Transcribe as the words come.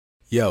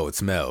Yo,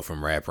 it's Mel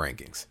from Rap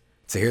Rankings.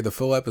 To hear the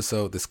full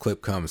episode this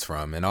clip comes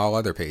from and all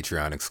other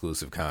Patreon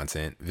exclusive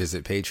content,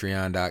 visit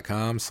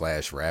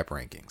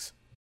patreon.com/raprankings.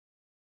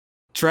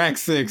 Track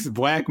 6,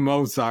 Black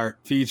Mozart,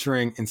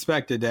 featuring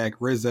Inspector Deck,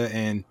 RZA,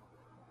 and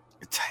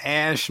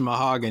Tash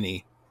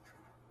Mahogany.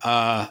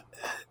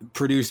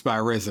 Produced by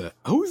RZA.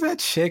 Who's that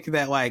chick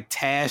that like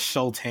Tash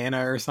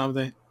Sultana or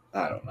something?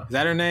 I don't know. Is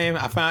that her name?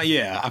 I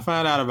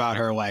found out about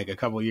her like a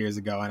couple years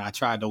ago, and I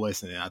tried to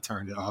listen and I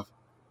turned it off.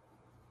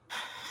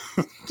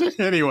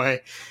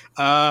 Anyway,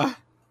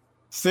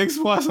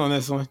 6+ on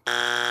this one.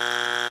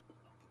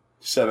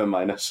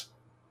 7-.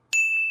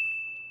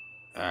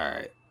 All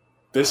right.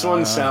 This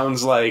one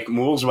sounds like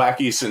Moole's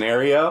Wacky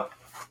Scenario.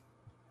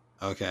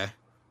 Okay.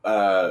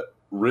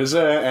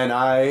 RZA and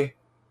I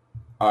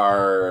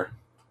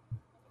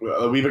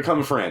we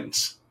become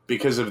friends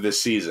because of this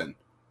season.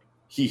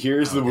 He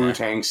hears the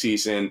Wu-Tang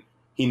season.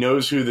 He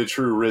knows who the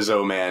true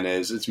Rizzo man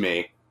is. It's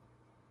me.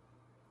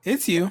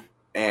 It's you.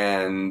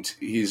 And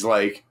he's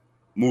like,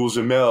 Mools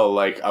and Mel,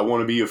 like, I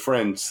want to be your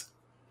friends.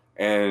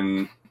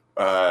 And,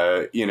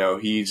 we're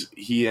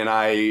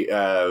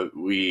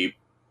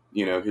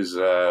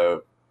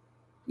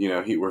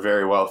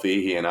very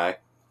wealthy, he and I.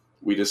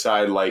 We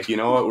decide, like, you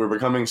know what, we're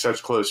becoming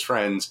such close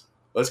friends.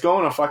 Let's go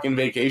on a fucking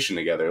vacation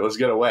together. Let's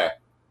get away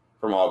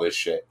from all this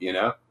shit, you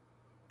know?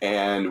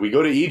 And we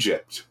go to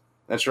Egypt.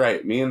 That's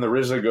right. Me and the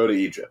RZA go to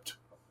Egypt.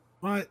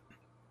 What?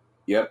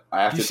 Yep.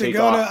 I have you to take should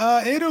go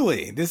off. to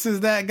Italy. This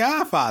is that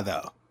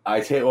Godfather. I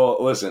take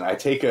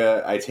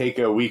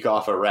a week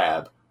off of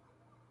Rab.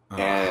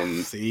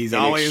 And see, he's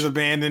always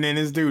abandoning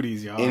his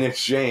duties, y'all. In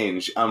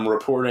exchange, I'm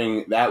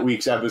reporting that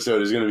week's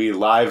episode is going to be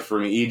live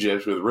from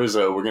Egypt with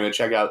Rizzo. We're going to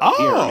check out the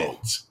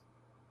pyramids.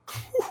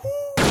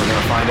 We're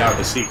going to find out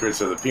the secrets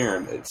of the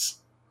pyramids.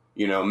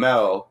 You know,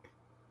 Mel,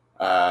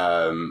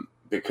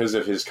 because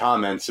of his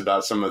comments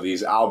about some of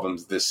these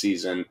albums this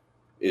season,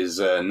 is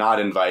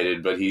not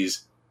invited, but he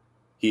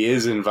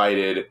is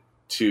invited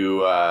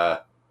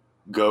to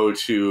go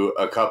to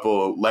a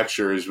couple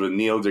lectures with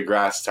Neil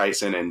deGrasse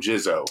Tyson and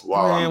Jizzo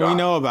while I'm gone. We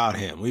know about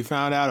him. We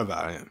found out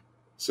about him.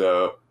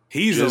 So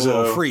he's a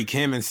little freak,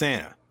 him and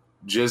Santa.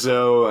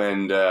 Jizzo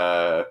and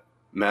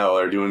Mel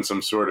are doing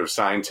some sort of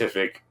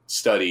scientific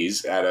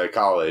studies at a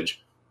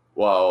college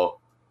while,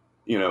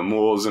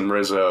 Mools and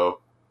Rizzo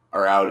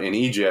are out in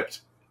Egypt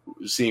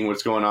seeing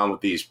what's going on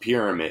with these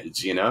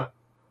pyramids,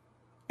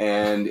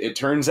 And it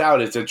turns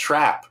out it's a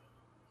trap.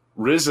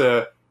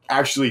 RZA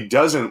actually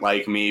doesn't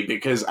like me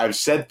because I've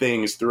said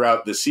things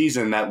throughout the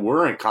season that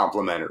weren't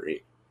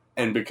complimentary.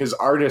 And because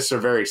artists are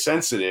very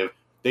sensitive,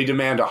 they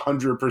demand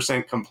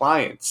 100%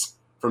 compliance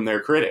from their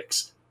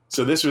critics.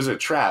 So this was a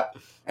trap,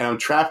 and I'm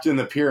trapped in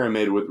the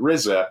pyramid with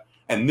RZA,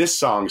 and this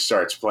song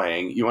starts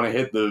playing. You want to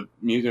hit the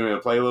music? You want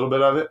to play a little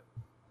bit of it?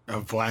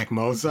 Of Black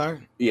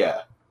Mozart?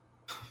 Yeah.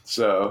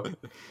 So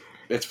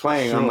it's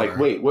playing. Sure. I'm like,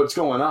 wait, what's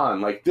going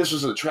on? Like, this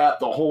was a trap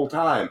the whole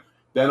time.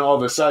 Then all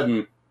of a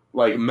sudden,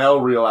 like,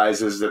 Mel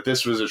realizes that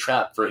this was a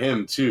trap for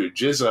him, too.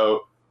 Jizzo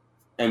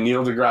and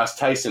Neil deGrasse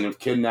Tyson have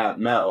kidnapped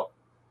Mel.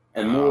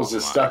 And Mools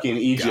is stuck in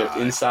Egypt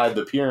inside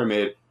the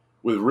pyramid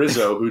with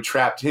Rizzo, who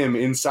trapped him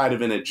inside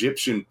of an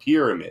Egyptian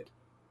pyramid.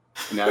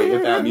 And now you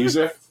hit that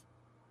music?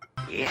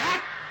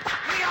 Yeah.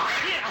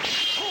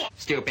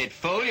 Stupid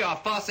fool, you're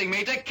forcing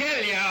me to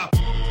kill you.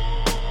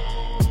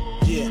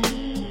 Yeah.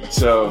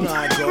 So,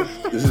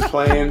 this is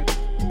playing,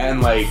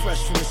 and, like,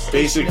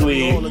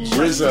 basically,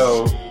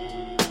 Rizzo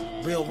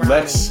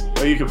lets...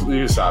 Oh, you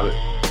can stop it.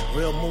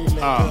 Real movement.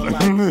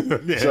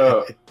 Yeah.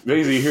 So,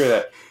 basically, you hear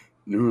that.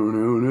 No.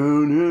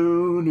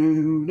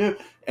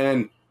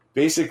 And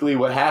basically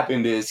what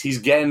happened is he's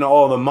getting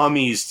all the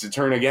mummies to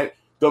turn again.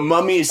 The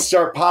mummies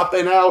start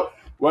popping out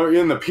while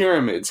you're in the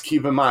pyramids.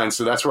 Keep in mind,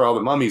 so that's where all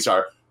the mummies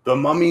are. The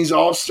mummies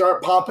all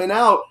start popping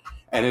out.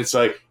 And it's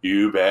like,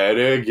 you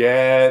better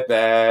get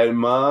that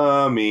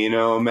mummy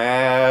no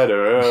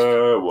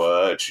matter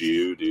what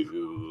you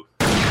do.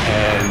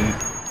 And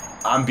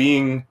I'm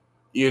being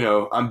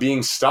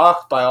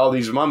stalked by all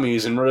these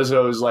mummies, and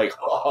Rizzo is like,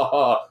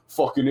 ha,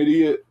 fucking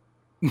idiot.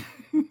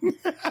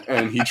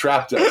 And he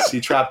trapped us.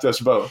 He trapped us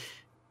both.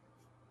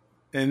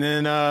 And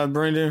then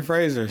Brendan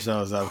Fraser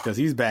shows up because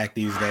he's back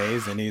these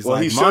days, and he's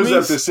he shows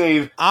up to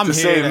save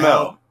Mel.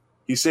 Help.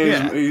 He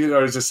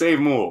saves to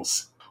save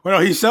Mools. Well,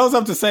 no, he shows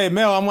up to save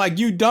Mel. I'm like,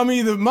 you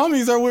dummy, the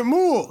mummies are with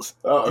Mools.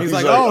 He's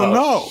like, oh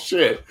no.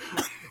 Shit.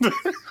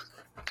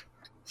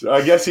 So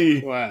I guess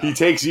he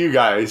takes you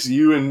guys.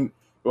 You and,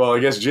 I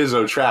guess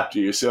Jizzo trapped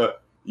you. So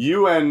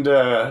you and,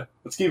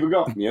 let's keep it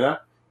going,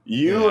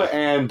 You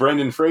and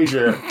Brendan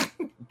Fraser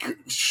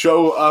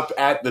show up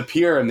at the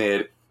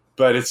pyramid,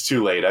 but it's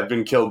too late. I've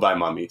been killed by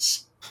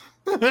mummies.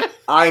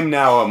 I'm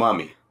now a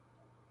mummy.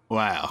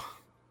 Wow.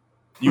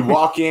 You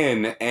walk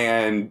in,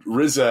 and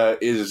RZA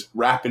is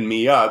wrapping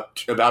me up,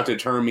 about to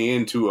turn me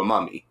into a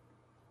mummy.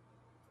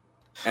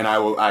 And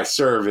I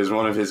serve as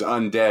one of his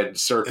undead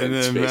serpents, and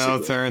then basically.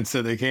 Mel turned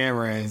to the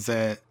camera and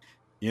said,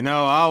 I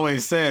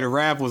always said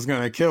rap was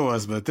going to kill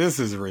us, but this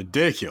is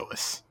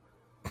ridiculous.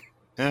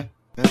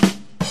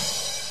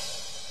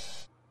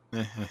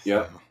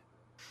 Yep.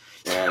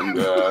 And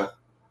the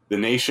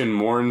nation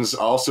mourns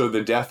also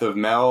the death of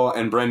Mel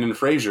and Brendan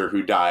Fraser,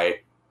 who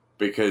die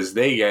because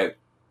they get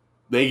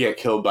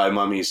killed by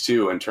mummies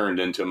too and turned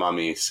into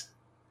mummies.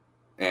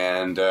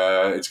 And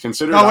it's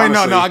considered. Oh wait,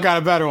 no, I got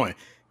a better one.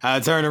 I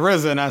turn to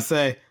RZA and I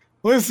say,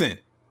 "Listen,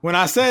 when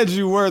I said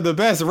you were the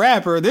best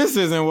rapper, this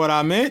isn't what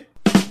I meant."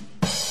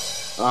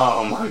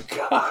 Oh my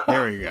god!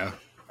 There we go.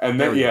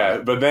 And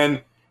then but then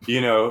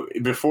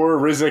before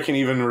RZA can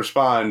even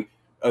respond,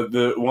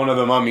 one of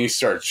the mummies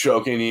starts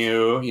choking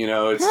you.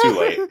 It's too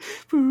late.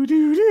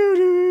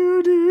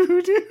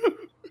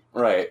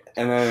 Right,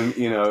 and then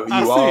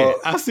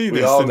I see this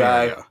we all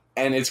scenario. die.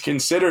 And it's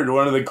considered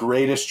one of the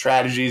greatest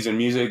tragedies in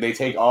music. They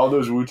take all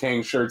those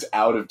Wu-Tang shirts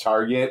out of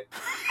Target.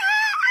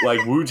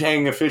 Like,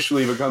 Wu-Tang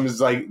officially becomes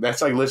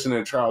that's like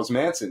listening to Charles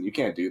Manson. You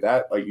can't do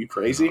that. Like, you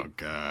crazy? Oh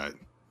god.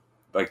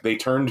 Like, they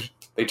turned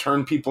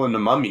people into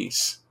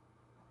mummies.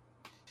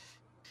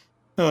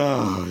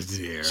 Oh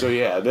dear. So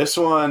yeah, this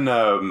one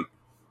I'll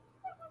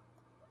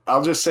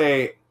just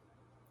say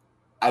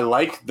I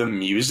like the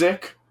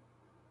music,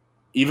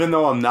 even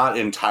though I'm not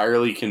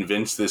entirely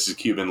convinced this is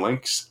Cuban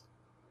Links.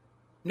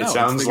 No, it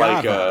sounds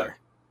like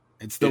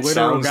it's the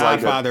literal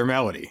Godfather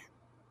melody.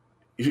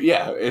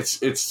 Yeah,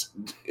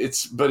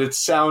 but it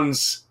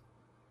sounds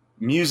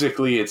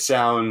musically. It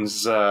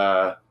sounds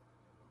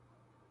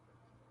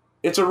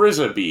it's a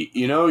RZA beat.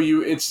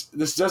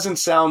 This doesn't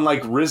sound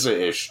like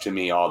RZA-ish to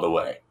me all the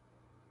way.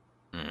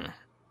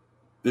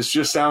 This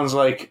just sounds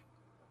like,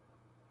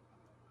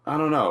 I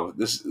don't know.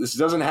 This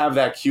doesn't have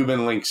that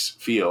Cuban Links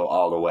feel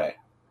all the way.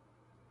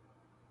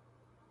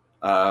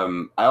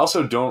 I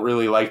also don't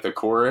really like the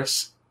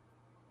chorus.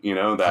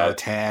 That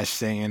Tash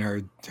singing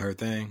her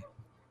thing.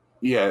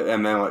 Yeah,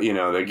 and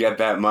then they get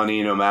that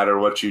money no matter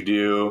what you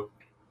do,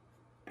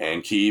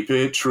 and keep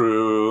it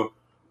true.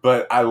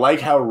 But I like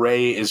how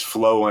Ray is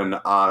flowing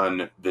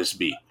on this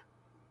beat.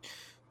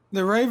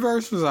 The Ray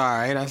verse was all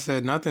right. I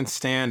said nothing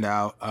stand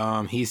out.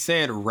 He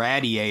said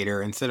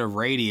radiator instead of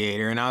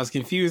radiator, and I was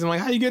confused. I'm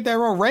like, how you get that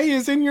wrong? Ray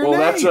is in your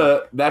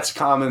name. That's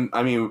common.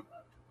 I mean,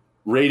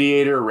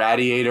 radiator.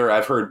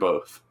 I've heard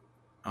both.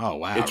 Oh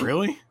wow,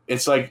 really?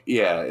 It's like,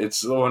 yeah,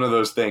 it's one of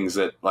those things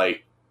that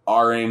like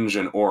orange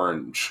and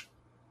orange,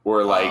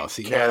 or like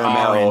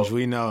caramel. Orange,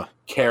 we know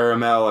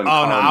caramel and. Oh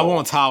caramel. No, I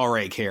won't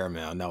tolerate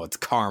caramel. No, it's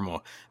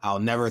caramel. I'll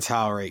never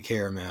tolerate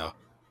caramel.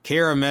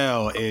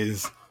 Caramel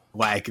is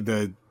like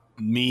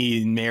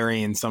me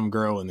marrying some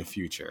girl in the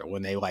future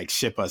when they like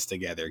ship us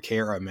together.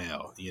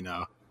 Caramel,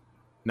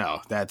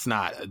 No, that's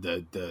not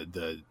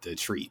the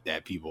treat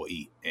that people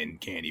eat in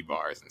candy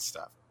bars and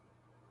stuff.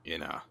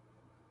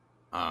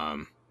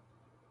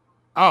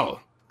 Oh,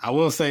 I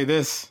will say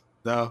this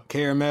though,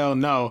 caramel,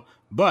 no,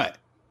 but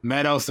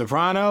Meadow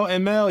Soprano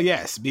and Mel,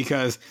 yes,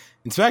 because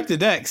Inspector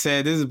Deck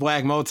said this is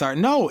Black Mozart.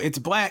 No, it's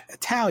Black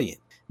Italian.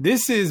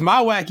 This is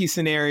my wacky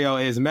scenario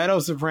is Meadow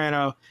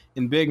Soprano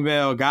and Big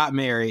Mel got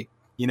married,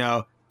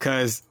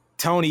 because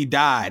Tony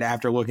died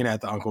after looking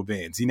at the Uncle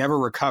Ben's. He never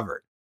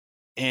recovered.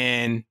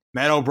 And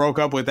Meadow broke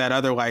up with that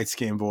other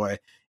light-skinned boy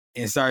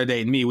and started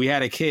dating me. We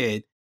had a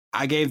kid.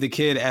 I gave the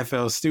kid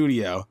FL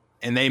Studio,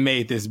 and they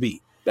made this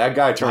beat. That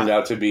guy turned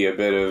out to be a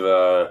bit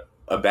of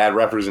a bad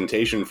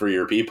representation for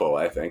your people,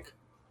 I think.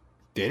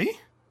 Did he?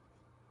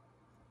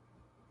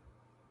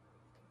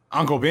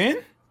 Uncle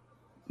Ben?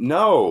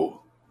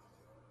 No.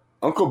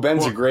 Uncle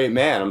Ben's a great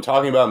man. I'm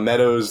talking about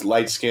Meadow's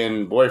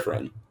light-skinned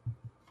boyfriend.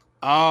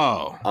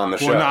 Oh. On the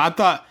show. No, I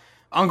thought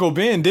Uncle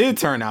Ben did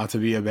turn out to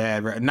be a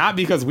bad... Not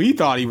because we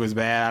thought he was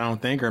bad, I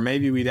don't think, or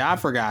maybe I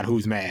forgot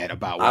who's mad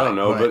about what. I don't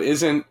know, but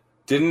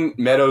didn't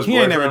Meadow's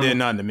boyfriend... He never did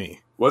nothing to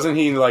me. Wasn't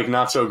he, like,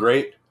 not so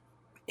great?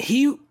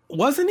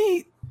 Wasn't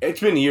he? It's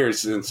been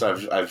years since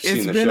I've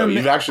seen the show.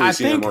 You've actually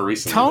seen it more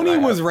recently. Tony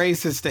was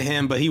racist to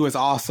him, but he was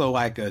also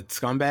like a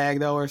scumbag,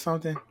 though, or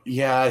something.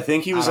 Yeah, I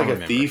think he was like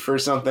a thief or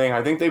something.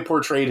 I think they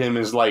portrayed him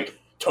as like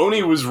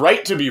Tony was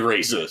right to be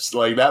racist.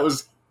 Like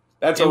that's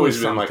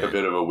always been like a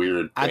bit of a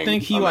weird thing. I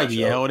think he like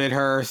yelled at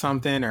her or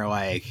something, or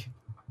like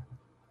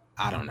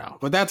I don't know.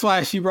 But that's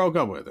why she broke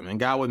up with him and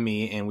got with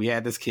me, and we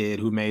had this kid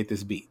who made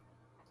this beat.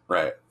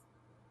 Right.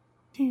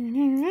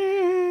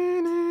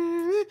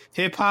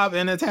 Hip hop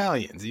and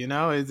Italians,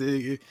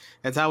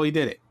 that's how we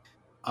did it.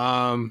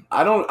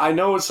 I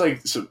know it's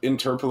like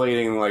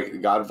interpolating like the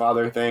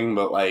Godfather thing,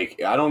 but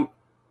like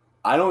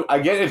I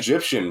get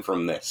Egyptian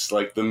from this,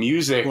 like the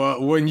music.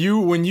 Well, when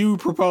you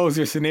propose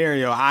your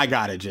scenario, I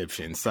got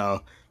Egyptian,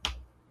 so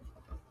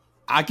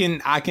I'll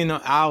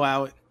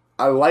allow it.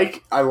 I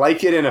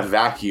like it in a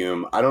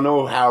vacuum. I don't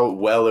know how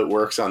well it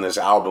works on this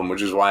album,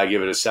 which is why I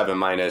give it a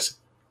 7-.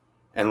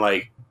 And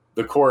like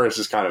the chorus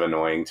is kind of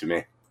annoying to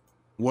me.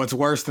 What's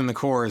worse than the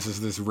chorus is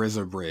this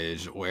RZA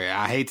bridge, where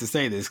I hate to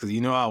say this because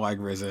I like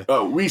RZA.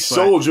 Oh, we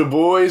soldier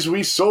boys,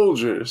 we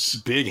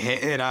soldiers. Big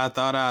head, I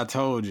thought I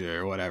told you,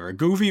 or whatever.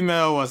 Goofy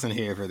Mel wasn't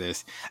here for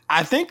this.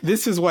 I think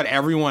this is what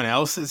everyone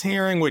else is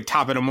hearing with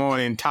Top of the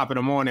Morning.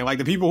 Like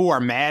the people who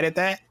are mad at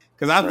that,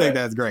 because I think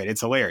that's great.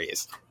 It's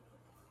hilarious.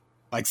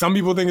 Like some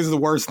people think it's the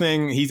worst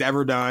thing he's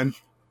ever done.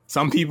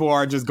 some people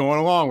are just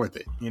going along with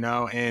it, you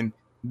know. And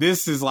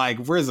this is like,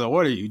 Rizzo,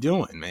 what are you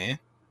doing, man?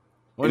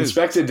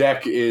 Inspector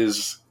Deck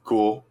is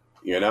cool,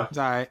 you know. It's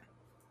all right.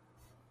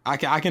 I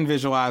can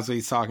visualize what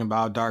he's talking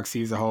about. Dark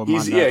Seas, a whole.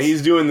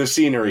 He's doing the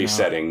scenery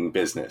setting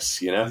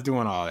business, you know. He's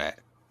doing all that.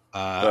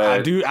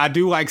 I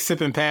do like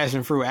sipping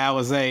passion fruit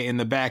Alizé in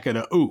the back of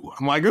the ooh.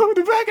 I'm like, oh,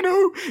 the back of the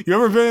ooh. You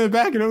ever been in the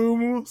back of the ooh,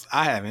 Moose?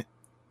 I haven't.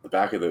 The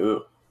back of the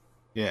ooh.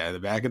 Yeah, the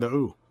back of the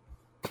ooh.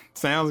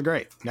 Sounds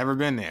great. Never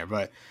been there,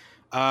 but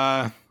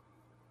yeah,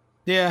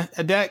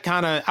 that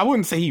kind of. I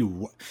wouldn't say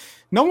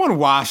no one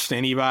washed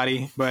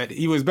anybody, but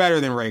he was better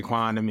than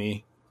Raekwon to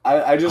me.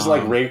 I just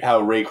like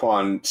how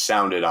Raekwon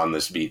sounded on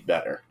this beat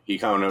better. He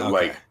kind of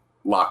like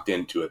locked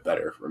into it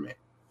better for me.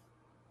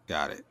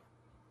 Got it.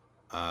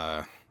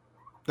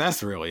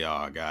 That's really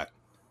all I got.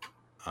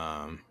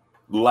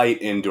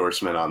 Light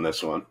endorsement on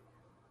this one.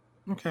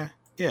 Okay.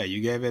 Yeah,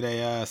 you gave it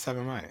a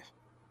 7-.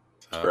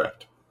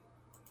 Correct.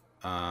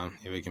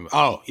 We can.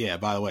 Oh yeah.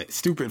 By the way,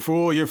 stupid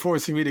fool, you're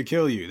forcing me to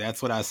kill you.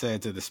 That's what I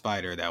said to the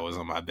spider that was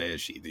on my bed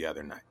sheet the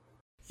other night.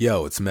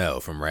 Yo, it's Mel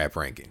from Rap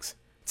Rankings.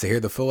 To hear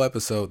the full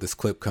episode this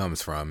clip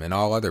comes from and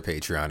all other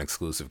Patreon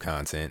exclusive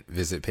content,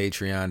 visit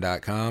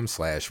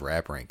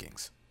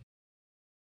patreon.com/raprankings.